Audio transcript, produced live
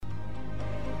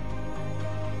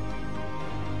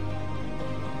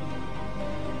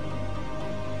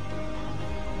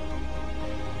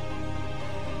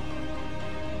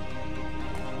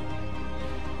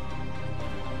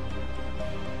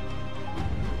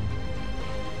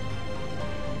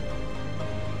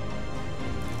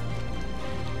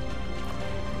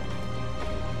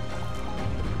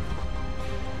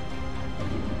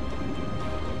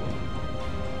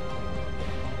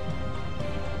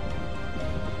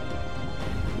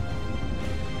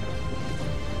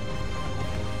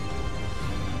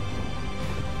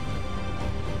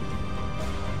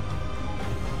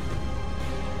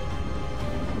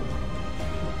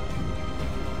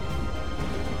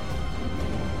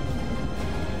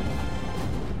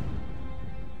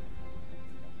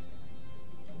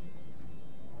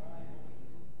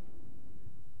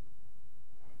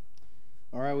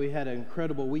right, we had an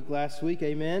incredible week last week,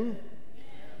 amen?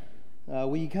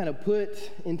 We kind of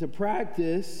put into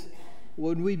practice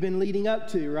what we've been leading up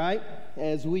to, right?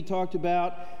 As we talked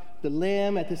about the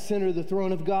Lamb at the center of the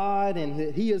throne of God, and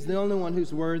that He is the only one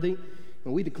who's worthy.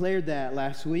 And we declared that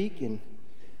last week, and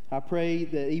I pray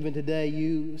that even today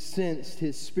you sensed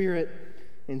His Spirit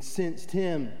and sensed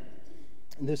Him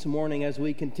this morning as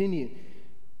we continue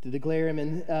to declare Him.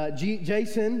 And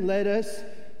Jason led us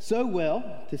so well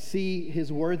to see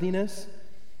His worthiness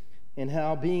and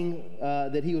how being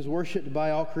that He was worshiped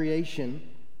by all creation.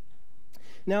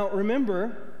 Now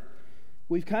remember,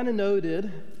 we've kind of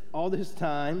noted all this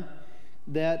time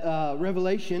that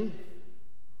Revelation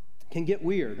can get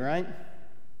weird, right?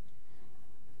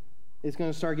 It's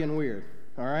going to start getting weird,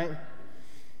 all right?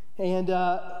 And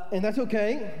that's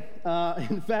okay.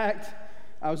 In fact,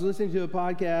 I was listening to a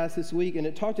podcast this week, and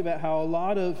it talked about how a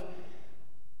lot of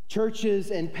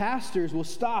churches and pastors will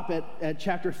stop at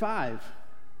chapter 5,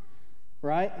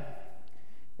 right?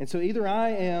 And so either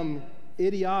I am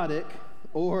idiotic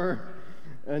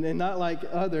and not like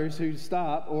others who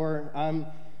stop, or I'm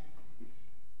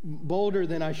bolder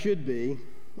than I should be,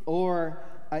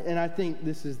 and I think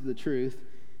this is the truth.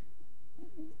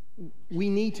 We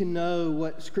need to know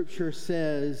what Scripture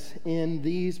says in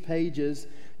these pages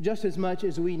just as much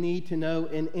as we need to know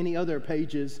in any other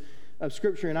pages of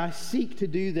Scripture. And I seek to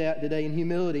do that today in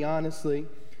humility, honestly,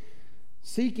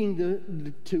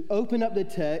 seeking to open up the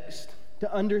text,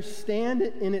 to understand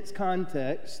it in its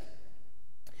context,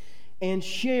 and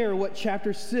share what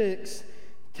chapter 6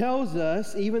 tells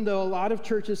us, even though a lot of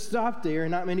churches stop there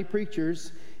and not many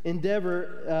preachers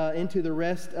endeavor into the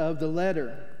rest of the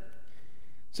letter.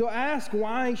 So ask,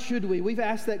 why should we? We've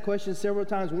asked that question several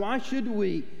times. Why should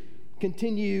we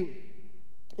continue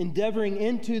endeavoring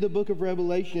into the book of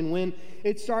Revelation when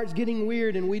it starts getting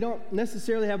weird and we don't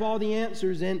necessarily have all the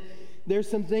answers, and there's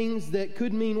some things that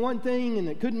could mean one thing and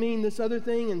it could mean this other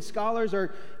thing, and scholars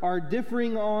are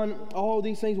differing on all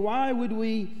these things? Why would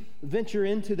we venture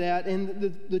into that?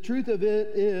 And the truth of it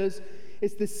is,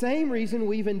 it's the same reason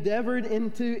we've endeavored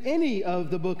into any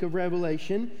of the book of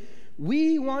Revelation.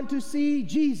 We want to see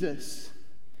Jesus,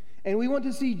 and we want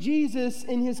to see Jesus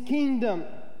in His kingdom,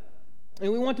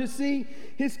 and we want to see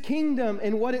His kingdom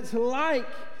and what it's like,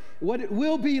 what it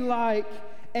will be like,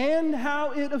 and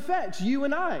how it affects you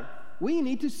and I. We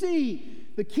need to see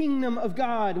the kingdom of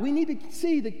God. We need to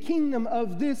see the kingdom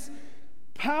of this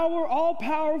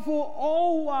all-powerful,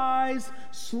 all-wise,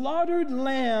 slaughtered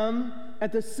Lamb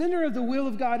at the center of the will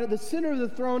of God, at the center of the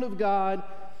throne of God,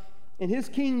 and His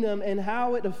kingdom, and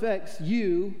how it affects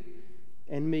you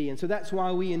and me. And so that's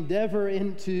why we endeavor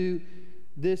into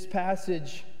this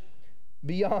passage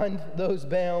beyond those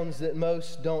bounds that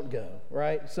most don't go,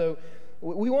 right? So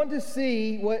we want to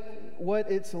see what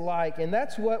it's like, and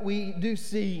that's what we do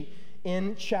see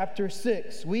in chapter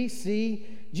 6. We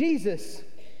see Jesus,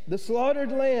 the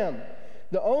slaughtered Lamb,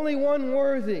 the only one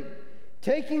worthy,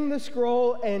 taking the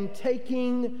scroll and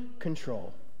taking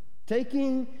control.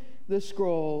 Taking the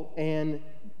scroll and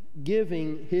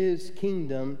giving His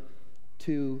kingdom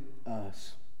to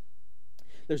us.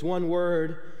 There's one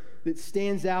word that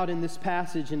stands out in this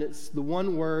passage, and it's the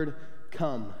one word,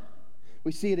 come.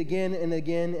 We see it again and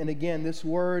again and again, this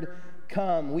word,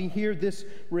 come. We hear this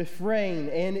refrain,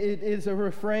 and it is a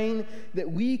refrain that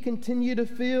we continue to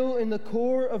feel in the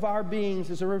core of our beings.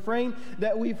 It's a refrain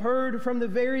that we've heard from the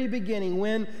very beginning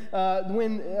when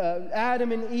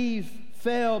Adam and Eve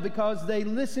fell because they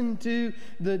listened to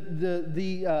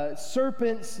the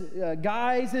serpent's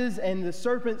guises and the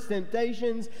serpent's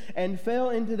temptations and fell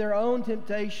into their own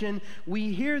temptation.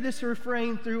 We hear this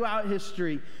refrain throughout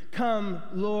history. Come,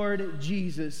 Lord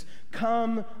Jesus.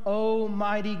 Come,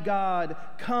 Almighty God.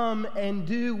 Come and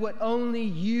do what only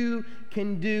You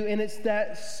can do. And it's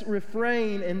that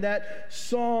refrain and that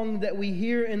song that we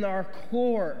hear in our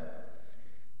core.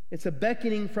 It's a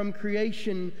beckoning from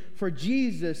creation for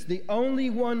Jesus, the only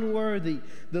one worthy,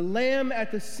 the Lamb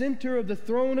at the center of the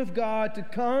throne of God, to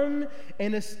come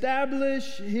and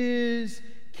establish His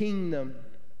kingdom.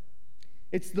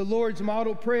 It's the Lord's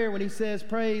model prayer when He says,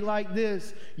 pray like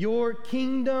this: Your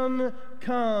kingdom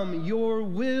come, Your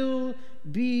will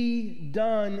be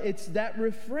done. It's that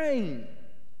refrain.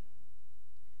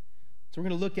 So we're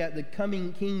going to look at the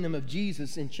coming kingdom of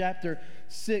Jesus in chapter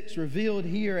 6, revealed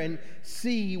here, and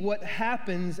see what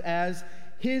happens as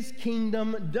His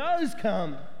kingdom does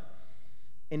come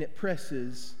and it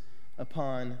presses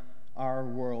upon our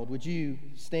world. Would you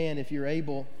stand, if you're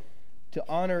able, to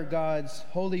honor God's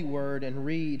holy word and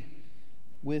read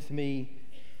with me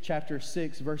chapter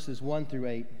 6, verses 1 through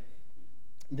 8.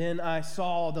 Then I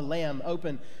saw the Lamb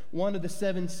open one of the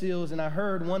 7 seals, and I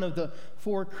heard one of the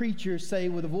 4 creatures say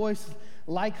with a voice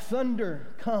like thunder,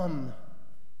 "Come."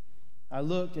 I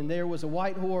looked, and there was a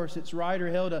white horse. Its rider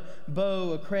held a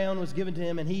bow. A crown was given to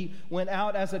him, and he went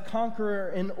out as a conqueror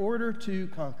in order to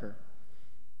conquer.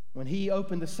 When he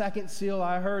opened the 2nd seal,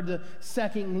 I heard the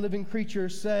 2nd living creature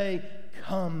say,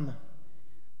 "Come."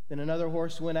 Then another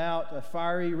horse went out, a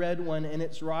fiery red one, and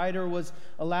its rider was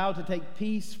allowed to take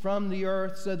peace from the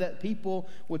earth so that people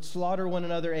would slaughter one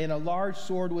another, and a large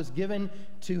sword was given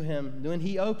to him. When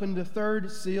he opened the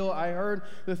 3rd seal, I heard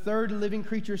the 3rd living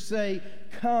creature say,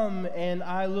 "Come," and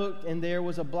I looked, and there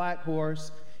was a black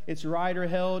horse. Its rider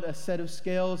held a set of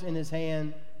scales in his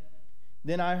hand.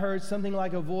 Then I heard something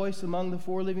like a voice among the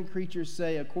 4 living creatures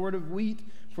say, "A quart of wheat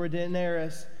for a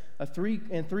denarius,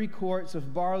 3 quarts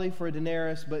of barley for a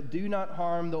denarius, but do not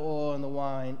harm the oil and the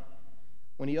wine."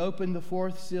 When he opened the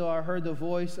 4th seal, I heard the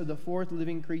voice of the 4th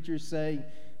living creature say,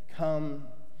 "Come."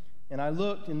 And I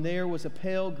looked, and there was a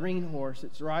pale green horse.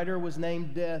 Its rider was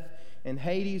named Death, and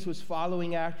Hades was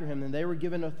following after him. And they were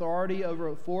given authority over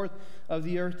 1/4 of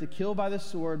the earth to kill by the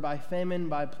sword, by famine,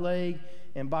 by plague,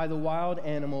 and by the wild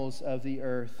animals of the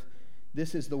earth.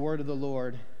 This is the word of the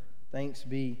Lord. Thanks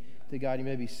be to God. You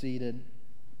may be seated.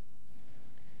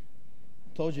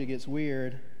 Told you it gets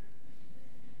weird.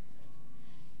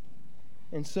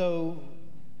 And so,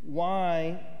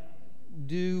 why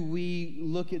do we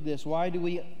look at this? Why do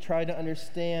we try to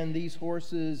understand these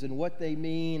horses and what they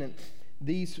mean, and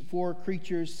these 4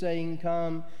 creatures saying,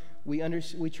 "Come"? We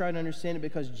try to understand it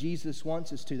because Jesus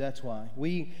wants us to. That's why.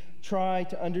 We try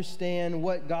to understand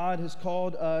what God has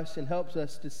called us and helps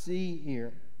us to see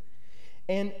here.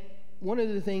 And one of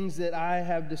the things that I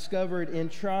have discovered in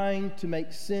trying to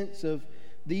make sense of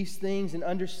these things and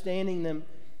understanding them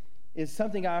is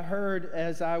something I heard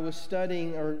as I was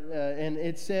studying, and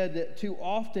it said that too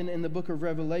often in the book of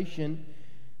Revelation,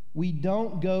 we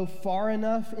don't go far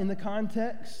enough in the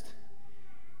context,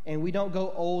 and we don't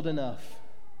go old enough.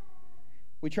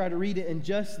 We try to read it in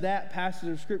just that passage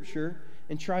of Scripture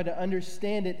and try to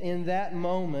understand it in that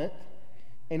moment,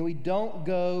 and we don't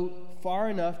go far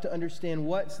enough to understand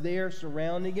what's there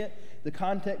surrounding it, the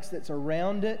context that's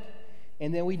around it.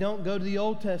 And then we don't go to the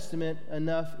Old Testament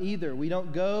enough either. We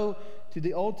don't go to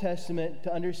the Old Testament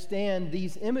to understand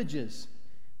these images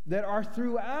that are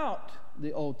throughout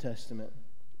the Old Testament.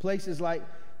 Places like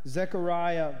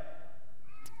Zechariah,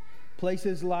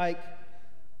 places like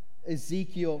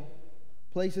Ezekiel,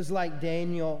 places like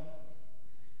Daniel,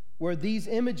 where these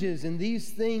images and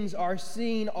these things are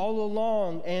seen all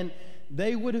along, and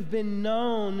they would have been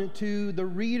known to the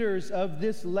readers of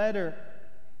this letter.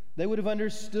 They would have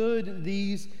understood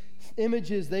these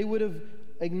images. They would have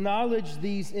acknowledged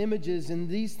these images, and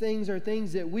these things are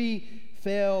things that we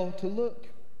fail to look.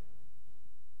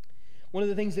 One of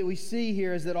the things that we see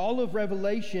here is that all of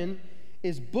Revelation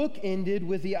is bookended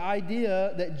with the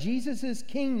idea that Jesus'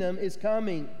 kingdom is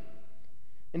coming.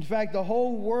 In fact, the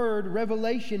whole word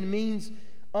revelation means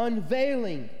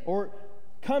unveiling or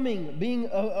coming, being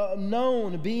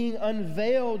known, being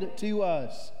unveiled to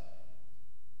us.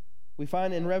 We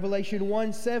find in Revelation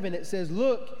 1:7, it says,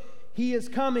 "Look, he is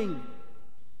coming."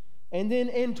 And then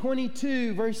in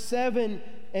 22, verse 7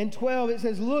 and 12, it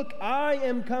says, "Look, I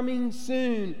am coming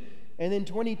soon." And then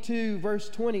 22, verse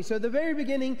 20. So at the very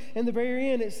beginning and the very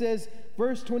end, it says,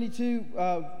 verse 20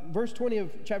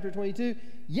 of chapter 22,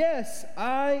 "Yes,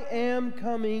 I am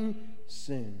coming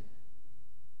soon."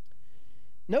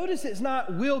 Notice it's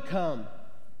not "will come."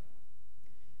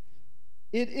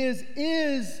 It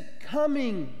is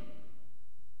coming.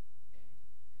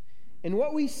 And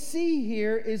what we see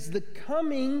here is the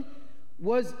coming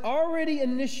was already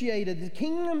initiated. The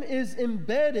kingdom is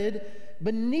embedded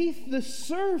beneath the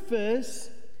surface,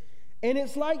 and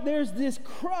it's like there's this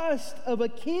crust of a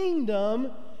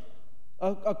kingdom,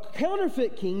 a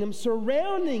counterfeit kingdom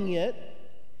surrounding it.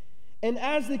 And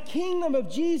as the kingdom of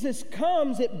Jesus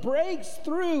comes, it breaks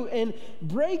through and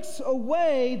breaks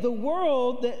away the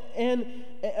world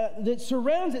that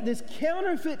surrounds it, this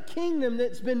counterfeit kingdom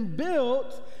that's been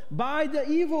built by the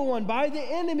evil one, by the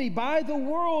enemy, by the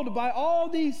world, by all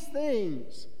these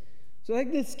things. So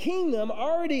like this kingdom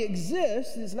already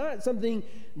exists. It's not something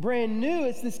brand new.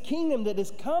 It's this kingdom that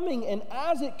is coming, and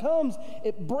as it comes,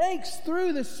 it breaks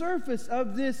through the surface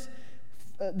of this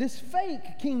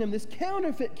fake kingdom, this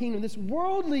counterfeit kingdom, this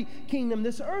worldly kingdom,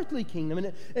 this earthly kingdom,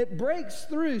 and it breaks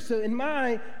through. So in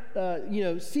my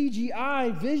CGI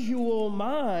visual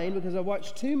mind, because I've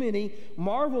watched too many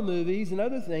Marvel movies and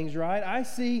other things, right? I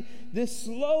see this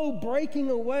slow breaking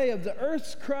away of the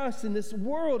earth's crust and this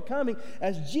world coming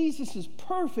as Jesus'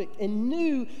 perfect and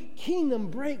new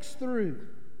kingdom breaks through.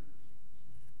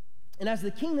 And as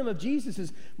the kingdom of Jesus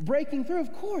is breaking through,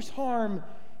 of course harm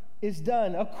is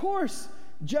done. Of course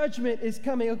judgment is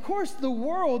coming. Of course the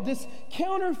world, this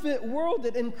counterfeit world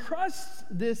that encrusts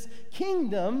this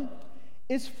kingdom,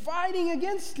 is fighting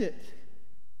against it.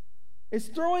 It's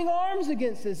throwing arms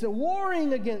against it. It's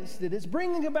warring against it. It's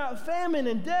bringing about famine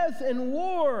and death and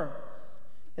war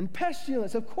and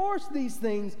pestilence. Of course these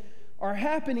things are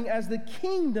happening as the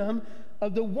kingdom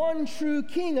of the one true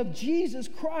King of Jesus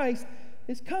Christ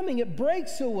is coming. It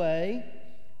breaks away,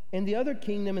 and the other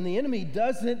kingdom and the enemy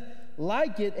doesn't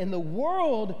like it, and the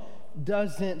world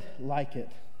doesn't like it.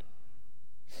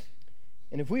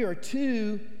 And if we are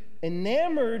too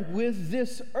enamored with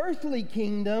this earthly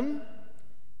kingdom,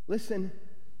 listen,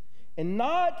 and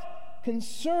not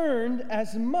concerned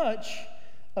as much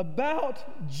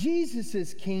about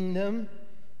Jesus' kingdom,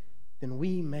 then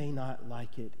we may not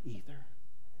like it either.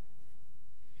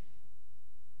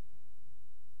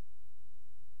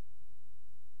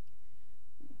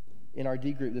 In our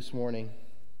D group this morning,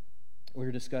 we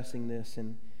were discussing this,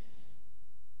 and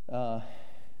I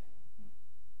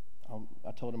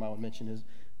told him I would mention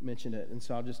it, and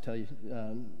so I'll just tell you,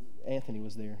 Anthony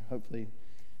was there. Hopefully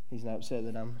he's not upset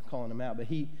that I'm calling him out, but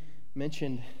he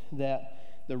mentioned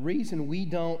that the reason we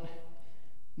don't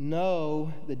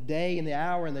know the day and the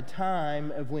hour and the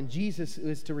time of when Jesus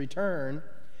is to return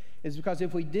is because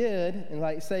if we did, and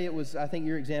like say it was, I think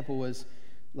your example was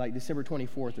like December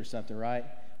 24th or something, right?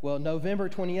 Well, November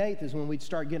 28th is when we'd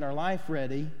start getting our life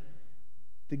ready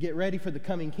to get ready for the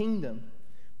coming kingdom.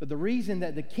 But the reason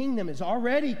that the kingdom is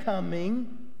already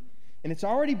coming and it's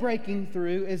already breaking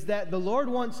through is that the Lord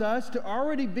wants us to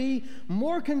already be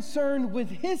more concerned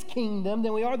with His kingdom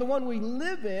than we are the one we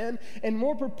live in, and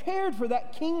more prepared for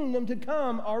that kingdom to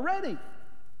come already.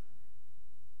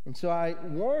 And so I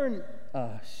warn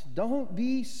us, don't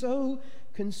be so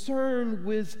concerned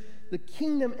with the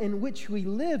kingdom in which we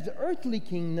live, the earthly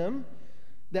kingdom,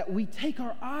 that we take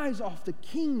our eyes off the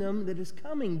kingdom that is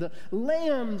coming, the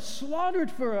Lamb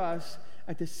slaughtered for us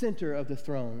at the center of the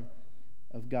throne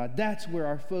of God. That's where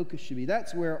our focus should be.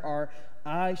 That's where our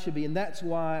eyes should be. And that's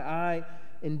why I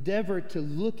endeavor to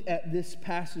look at this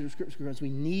passage of Scripture, because we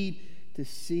need to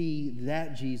see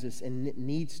that Jesus, and it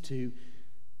needs to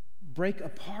break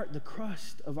apart the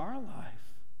crust of our life,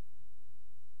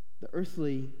 the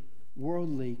earthly,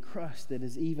 worldly crust that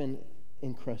has even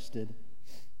encrusted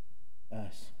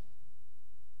us.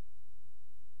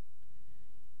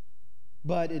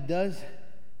 But it does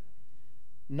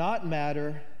not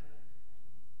matter,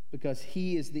 because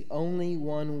He is the only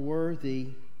one worthy.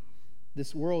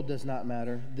 This world does not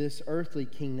matter. This earthly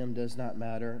kingdom does not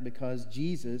matter, because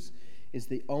Jesus is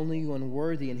the only one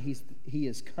worthy, and He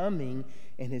is coming,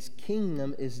 and His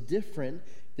kingdom is different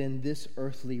than this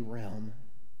earthly realm.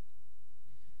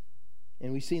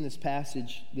 And we see in this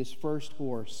passage this first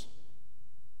horse.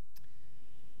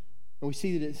 And we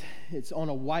see that it's a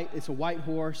white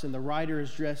horse, and the rider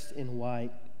is dressed in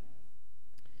white.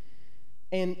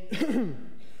 And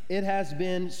it has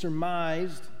been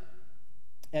surmised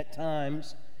at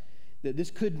times that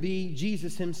this could be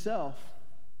Jesus Himself.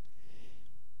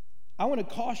 I want to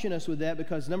caution us with that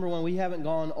because, number one, we haven't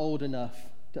gone old enough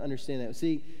to understand that.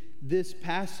 See, this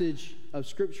passage of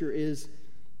Scripture is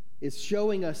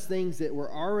showing us things that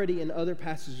were already in other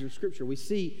passages of Scripture. We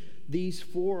see these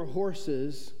four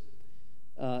horses,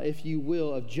 if you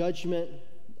will, of judgment,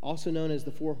 also known as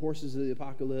the four horses of the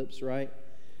apocalypse, right?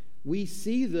 We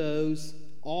see those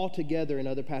all together in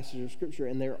other passages of Scripture,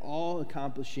 and they're all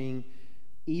accomplishing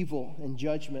evil and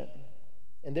judgment.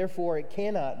 And therefore, it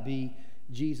cannot be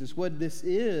Jesus. What this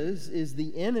is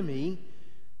the enemy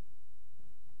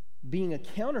being a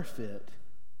counterfeit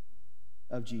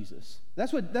of Jesus.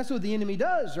 That's what the enemy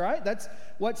does, right? That's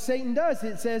what Satan does.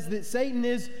 It says that Satan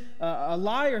is a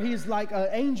liar. He's like an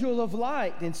angel of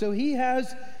light. And so he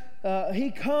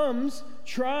comes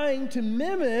trying to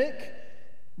mimic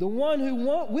the one who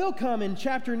will come in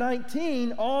chapter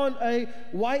 19 on a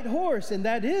white horse, and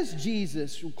that is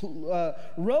Jesus,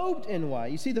 robed in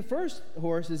white. You see, the first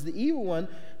horse is the evil one,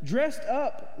 dressed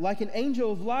up like an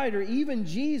angel of light, or even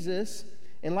Jesus,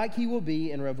 and like He will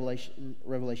be in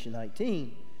Revelation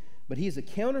 19. But He is a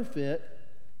counterfeit,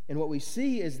 and what we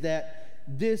see is that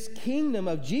this kingdom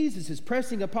of Jesus is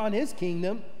pressing upon His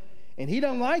kingdom, and He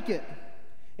doesn't like it.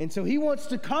 And so He wants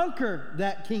to conquer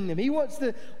that kingdom. He wants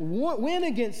to win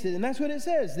against it. And that's what it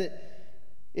says.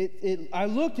 That I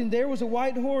looked, and there was a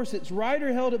white horse. Its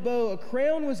rider held a bow. A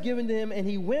crown was given to him, and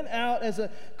he went out as a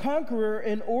conqueror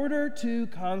in order to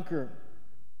conquer.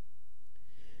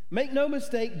 Make no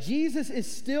mistake, Jesus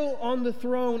is still on the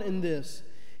throne in this.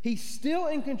 He's still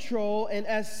in control. And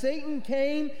as Satan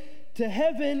came to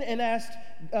heaven and asked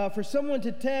for someone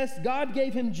to test. God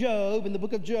gave him Job in the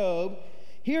book of Job.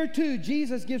 Here too,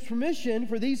 Jesus gives permission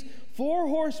for these 4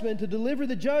 horsemen to deliver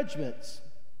the judgments.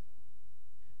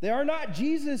 They are not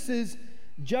Jesus's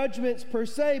judgments per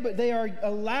se, but they are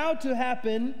allowed to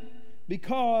happen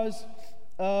because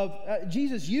of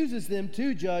Jesus uses them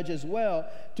to judge as well,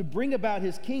 to bring about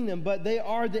his kingdom, but they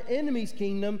are the enemy's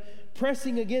kingdom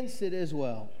pressing against it as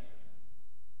well.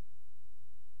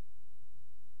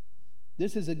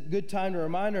 This is a good time to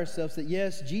remind ourselves that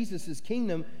yes, Jesus'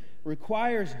 kingdom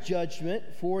requires judgment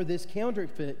for this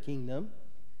counterfeit kingdom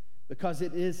because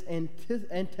it is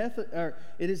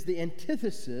the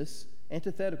antithesis,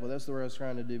 antithetical, that's the word I was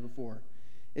trying to do before,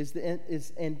 is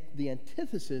the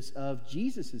antithesis of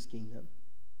Jesus' kingdom.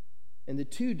 And the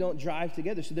two don't drive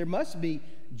together. So there must be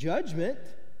judgment,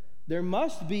 there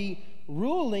must be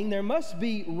ruling, there must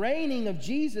be reigning of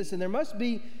Jesus, and there must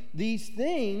be these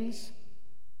things.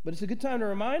 But it's a good time to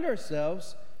remind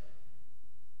ourselves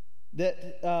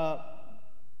that,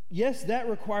 yes, that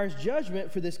requires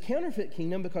judgment for this counterfeit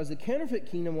kingdom because the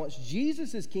counterfeit kingdom wants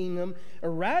Jesus' kingdom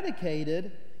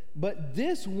eradicated, but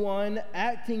this one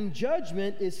acting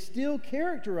judgment is still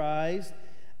characterized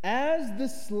as the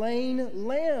slain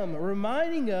lamb,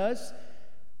 reminding us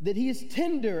that he is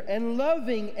tender and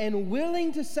loving and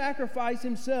willing to sacrifice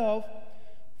himself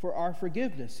for our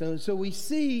forgiveness. So we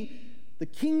see the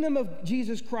kingdom of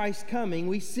Jesus Christ coming.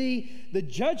 We see the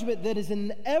judgment that is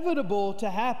inevitable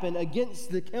to happen against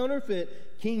the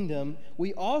counterfeit kingdom.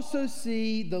 We also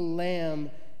see the lamb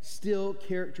still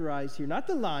characterized here. Not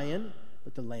the lion,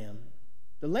 but the lamb.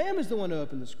 The lamb is the one who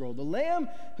opened the scroll. The lamb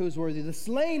who is worthy. The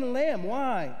slain lamb.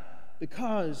 Why?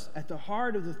 Because at the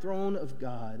heart of the throne of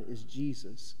God is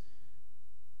Jesus,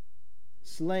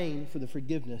 slain for the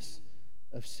forgiveness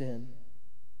of sin.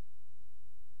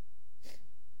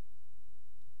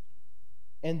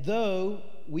 And though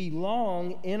we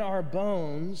long in our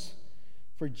bones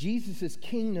for Jesus'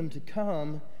 kingdom to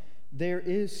come, there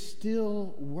is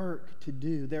still work to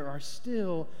do. There are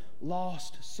still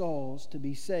lost souls to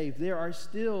be saved. There are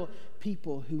still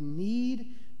people who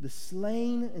need the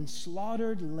slain and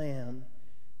slaughtered lamb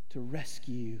to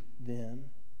rescue them.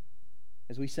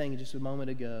 As we sang just a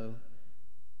moment ago,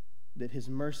 that his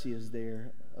mercy is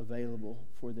there available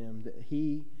for them, that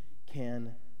he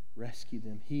can rescue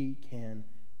them. He can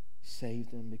save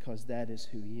them because that is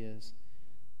who he is.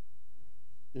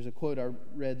 There's a quote I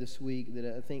read this week that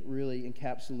I think really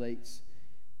encapsulates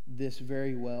this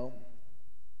very well.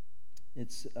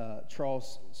 It's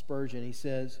Charles Spurgeon. He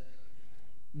says,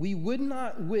 "We would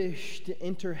not wish to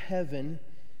enter heaven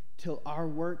till our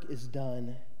work is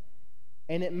done.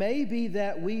 And it may be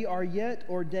that we are yet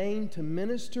ordained to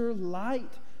minister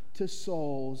light to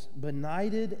souls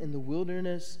benighted in the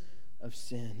wilderness of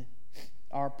sin.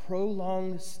 Our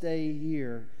prolonged stay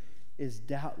here is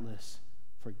doubtless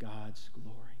for God's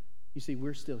glory." You see,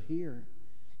 we're still here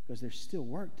because there's still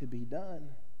work to be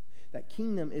done. That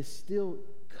kingdom is still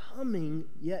coming,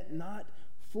 yet not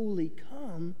fully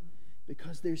come,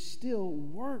 because there's still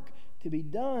work to be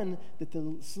done, that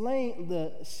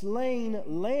the slain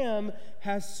lamb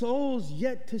has souls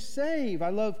yet to save.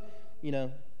 I love,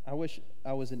 I wish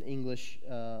I was an English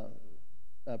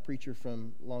preacher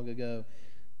from long ago.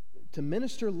 To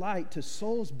minister light to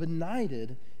souls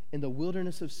benighted in the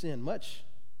wilderness of sin. Much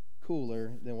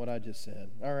cooler than what I just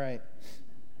said. All right.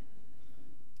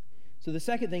 So the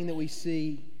second thing that we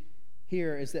see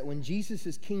here is that when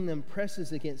Jesus' kingdom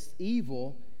presses against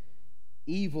evil,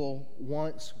 evil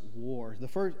wants war. The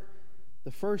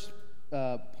first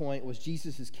point was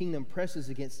Jesus' kingdom presses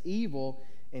against evil,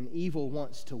 and evil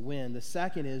wants to win. The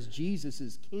second is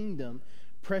Jesus' kingdom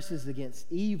presses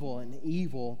against evil, and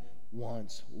evil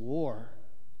wants war.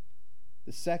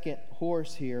 The second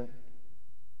horse here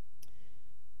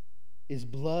is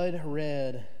blood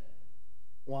red.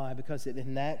 Why? Because it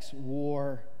enacts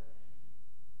war.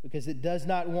 Because it does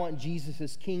not want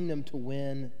Jesus' kingdom to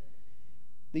win.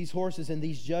 These horses and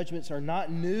these judgments are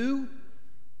not new.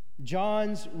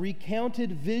 John's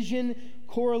recounted vision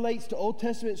correlates to Old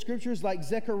Testament scriptures like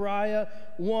Zechariah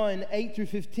 1, 8 through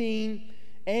 15,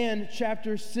 and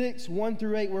chapter 6, 1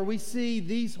 through 8, where we see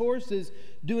these horses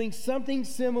doing something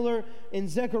similar in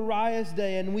Zechariah's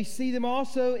day. And we see them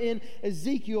also in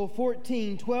Ezekiel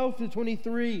 14, 12 to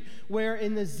 23, where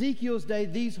in Ezekiel's day,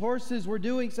 these horses were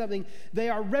doing something. They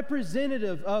are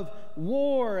representative of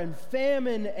war and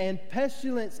famine and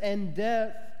pestilence and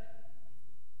death.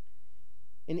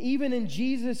 And even in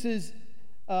Jesus'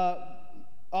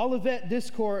 Olivet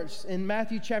Discourse in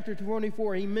Matthew chapter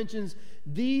 24, he mentions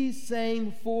these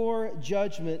same 4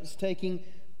 judgments taking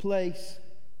place.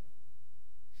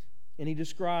 And he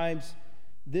describes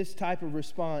this type of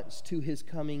response to his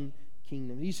coming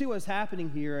kingdom. You see what's happening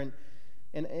here,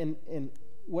 and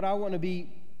what I want to be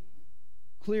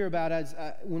clear about as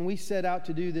when we set out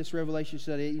to do this Revelation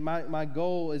study, my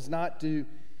goal is not to,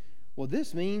 well,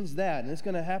 this means that, and it's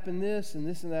going to happen this and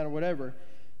that or whatever.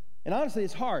 And honestly,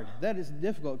 it's hard. That is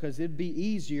difficult because it'd be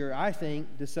easier, I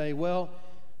think, to say, well,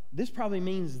 this probably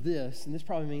means this and this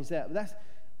probably means that. But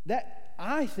that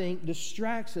I think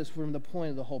distracts us from the point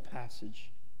of the whole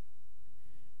passage.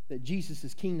 That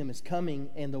Jesus' kingdom is coming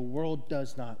and the world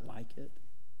does not like it.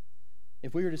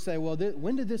 If we were to say, well,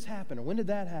 when did this happen? Or when did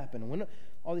that happen? Or when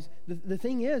all these, the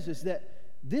thing is that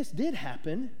this did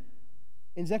happen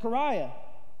in Zechariah.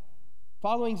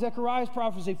 Following Zechariah's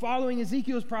prophecy, following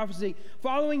Ezekiel's prophecy,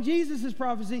 following Jesus'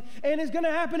 prophecy, and it's going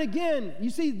to happen again. You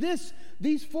see,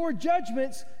 these four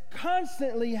judgments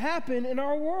constantly happen in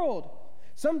our world.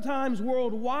 Sometimes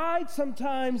worldwide,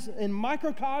 sometimes in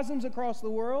microcosms across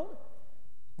the world.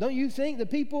 Don't you think the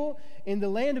people in the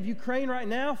land of Ukraine right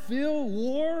now feel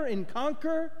war and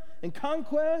conquer and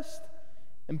conquest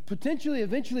and potentially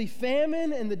eventually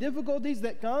famine and the difficulties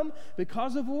that come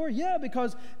because of war? Yeah,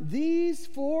 because these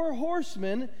four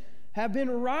horsemen have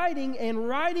been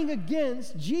riding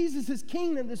against Jesus'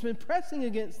 kingdom that's been pressing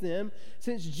against them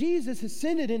since Jesus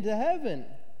ascended into heaven.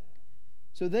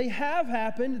 So they have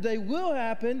happened, they will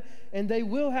happen, and they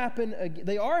will happen.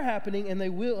 They are happening, and they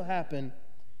will happen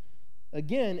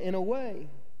again in a way.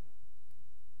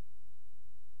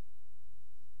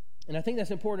 And I think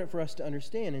that's important for us to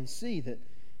understand and see that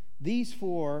these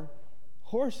four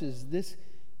horses, this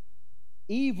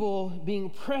evil being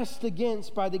pressed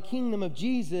against by the kingdom of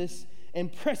Jesus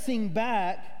and pressing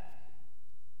back,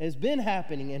 has been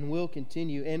happening and will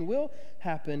continue and will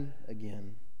happen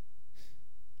again.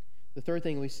 The third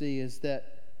thing we see is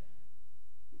that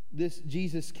this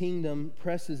Jesus' kingdom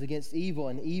presses against evil,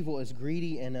 and evil is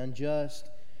greedy and unjust.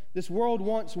 This world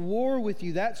wants war with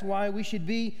you. That's why we should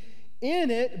be in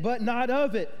it, but not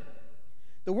of it.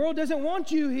 The world doesn't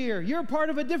want you here. You're part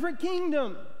of a different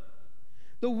kingdom.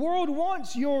 The world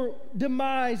wants your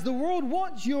demise. The world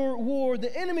wants your war.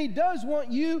 The enemy does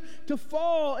want you to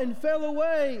fall and fell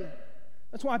away.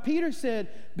 That's why Peter said,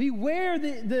 beware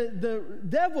the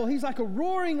devil. He's like a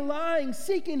roaring lion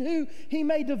seeking who he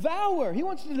may devour. He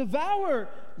wants to devour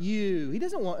you. He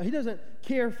doesn't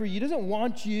care for you. He doesn't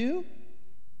want you.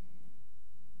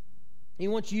 He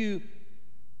wants you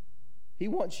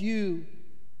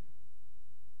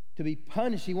to be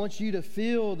punished. He wants you to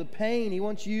feel the pain. He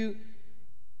wants you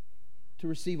to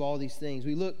receive all these things.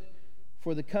 We look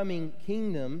for the coming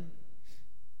kingdom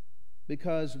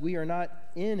because we are not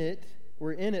in it.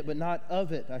 We're in it, but not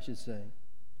of it, I should say.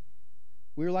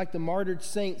 We're like the martyred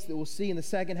saints that we'll see in the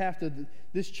second half of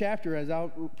this chapter, as I'll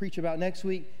preach about next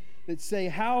week, that say,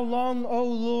 how long, O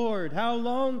Lord? How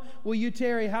long will you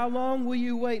tarry? How long will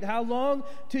you wait? How long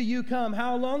till you come?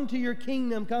 How long till your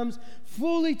kingdom comes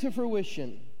fully to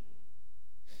fruition?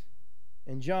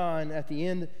 And John, at the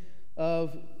end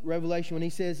of Revelation, when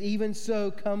he says, even so,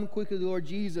 come quickly, Lord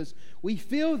Jesus, we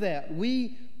feel that.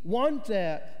 We want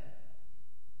that.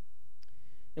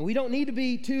 And we don't need to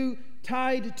be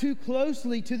tied too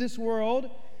closely to this world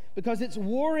because it's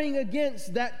warring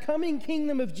against that coming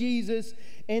kingdom of Jesus,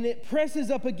 and it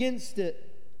presses up against it.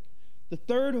 The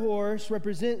third horse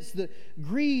represents the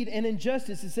greed and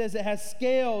injustice. It says it has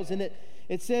scales, and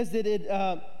it says that it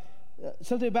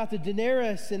something about the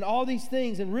denarius and all these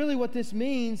things. And really what this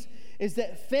means is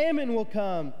that famine will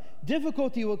come,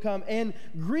 difficulty will come, and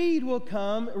greed will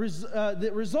come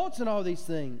that results in all these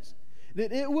things.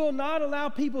 That it will not allow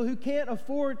people who can't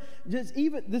afford just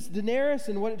even this denarius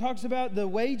and what it talks about, the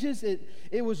wages.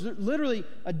 It was literally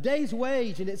a day's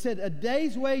wage, and it said a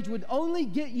day's wage would only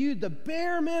get you the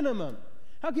bare minimum.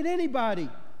 How could anybody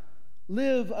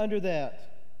live under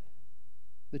that?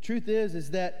 The truth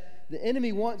is that the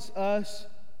enemy wants us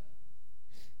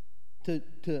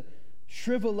to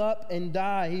shrivel up and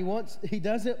die. He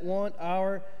doesn't want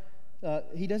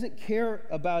he doesn't care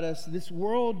about us. This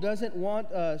world doesn't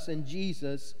want us, and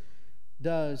Jesus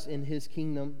does in his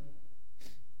kingdom.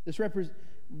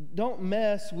 Don't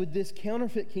mess with this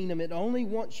counterfeit kingdom. It only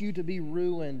wants you to be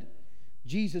ruined.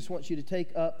 Jesus wants you to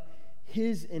take up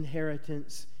his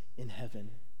inheritance in heaven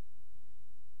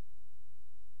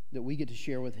that we get to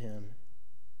share with him.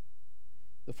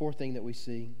 The fourth thing that we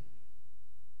see,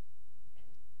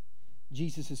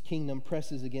 Jesus' kingdom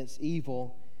presses against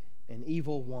evil, and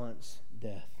evil wants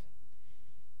death.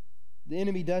 The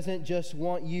enemy doesn't just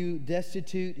want you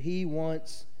destitute, he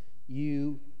wants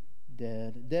you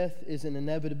dead. Death is an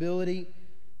inevitability,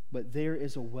 but there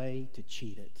is a way to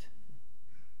cheat it.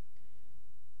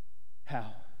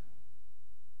 How?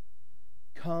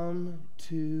 come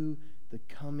to the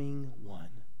coming one.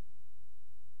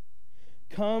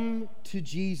 Come to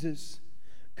Jesus.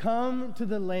 Come to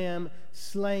the Lamb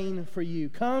slain for you.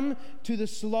 Come to the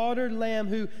slaughtered Lamb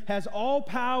who has all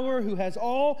power, who has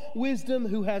all wisdom,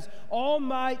 who has all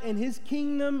might, and his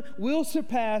kingdom will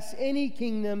surpass any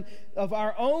kingdom of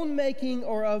our own making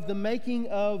or of the making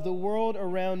of the world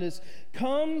around us.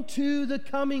 Come to the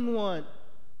coming one.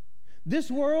 This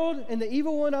world and the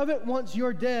evil one of it wants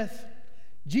your death.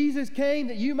 Jesus came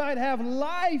that you might have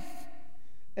life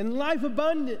and life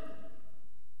abundant.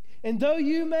 And though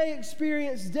you may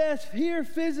experience death here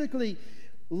physically,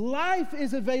 life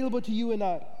is available to you and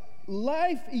I.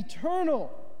 Life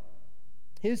eternal.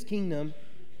 His kingdom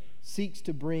seeks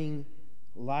to bring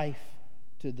life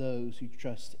to those who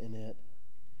trust in it.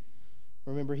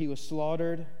 Remember, he was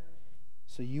slaughtered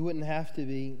so you wouldn't have to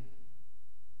be.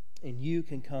 And you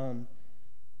can come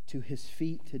to his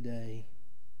feet today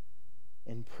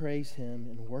and praise him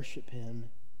and worship him.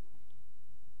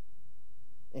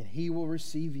 And he will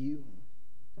receive you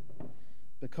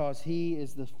because he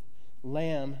is the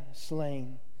Lamb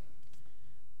slain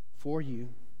for you,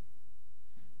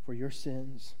 for your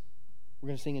sins. We're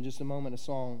going to sing in just a moment a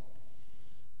song,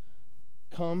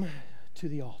 Come to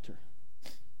the Altar.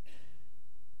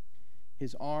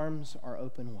 His arms are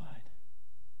open wide.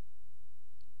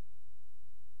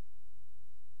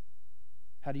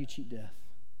 How do you cheat death?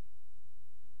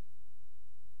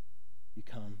 You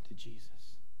come to Jesus.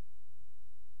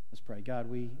 Let's pray. God,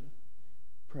 we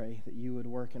pray that you would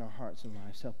work in our hearts and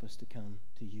lives. Help us to come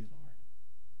to you,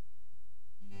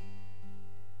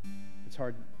 Lord. It's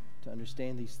hard to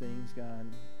understand these things, God.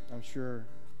 I'm sure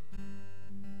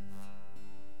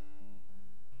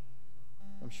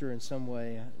in some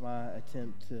way my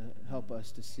attempt to help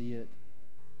us to see it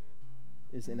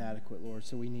is inadequate, Lord.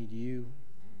 So we need you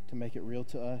to make it real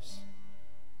to us.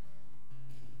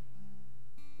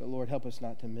 But Lord, help us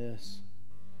not to miss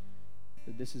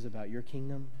that this is about your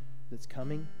kingdom that's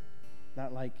coming,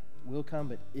 not like will come,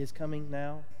 but is coming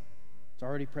now. It's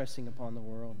already pressing upon the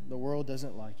world. The world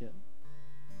doesn't like it.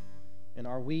 And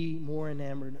are we more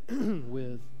enamored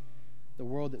with the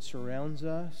world that surrounds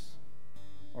us,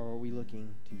 or are we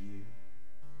looking to you?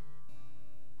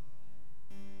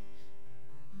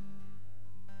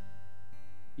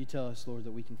 You tell us, Lord,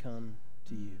 that we can come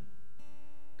to you.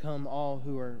 Come all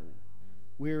who are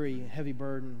weary, heavy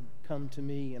burden, come to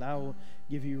me, and I will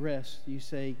give you rest. You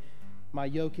say, my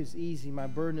yoke is easy, my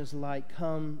burden is light.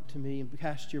 Come to me and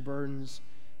cast your burdens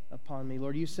upon me.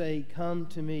 Lord, you say, come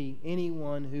to me,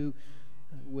 anyone who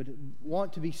would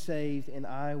want to be saved, and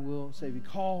I will save you.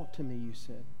 Call to me, you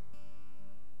said.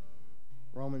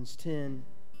 Romans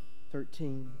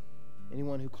 10:13.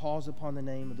 Anyone who calls upon the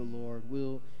name of the Lord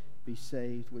will be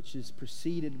saved, which is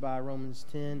preceded by Romans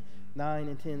 10:9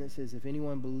 and 10 that says, if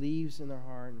anyone believes in their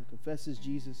heart and confesses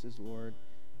Jesus as Lord,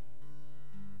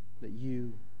 that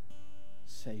you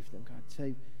save them. God,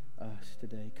 save us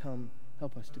today. Come,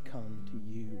 help us to come to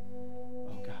you,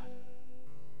 oh God.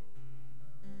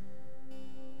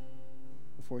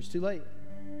 Before it's too late.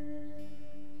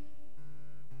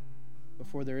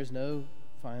 Before there is no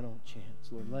final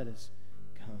chance. Lord, let us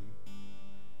come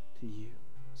to you.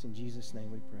 It's in Jesus'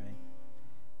 name we pray.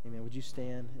 Amen. Would you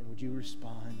stand and would you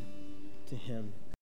respond to him?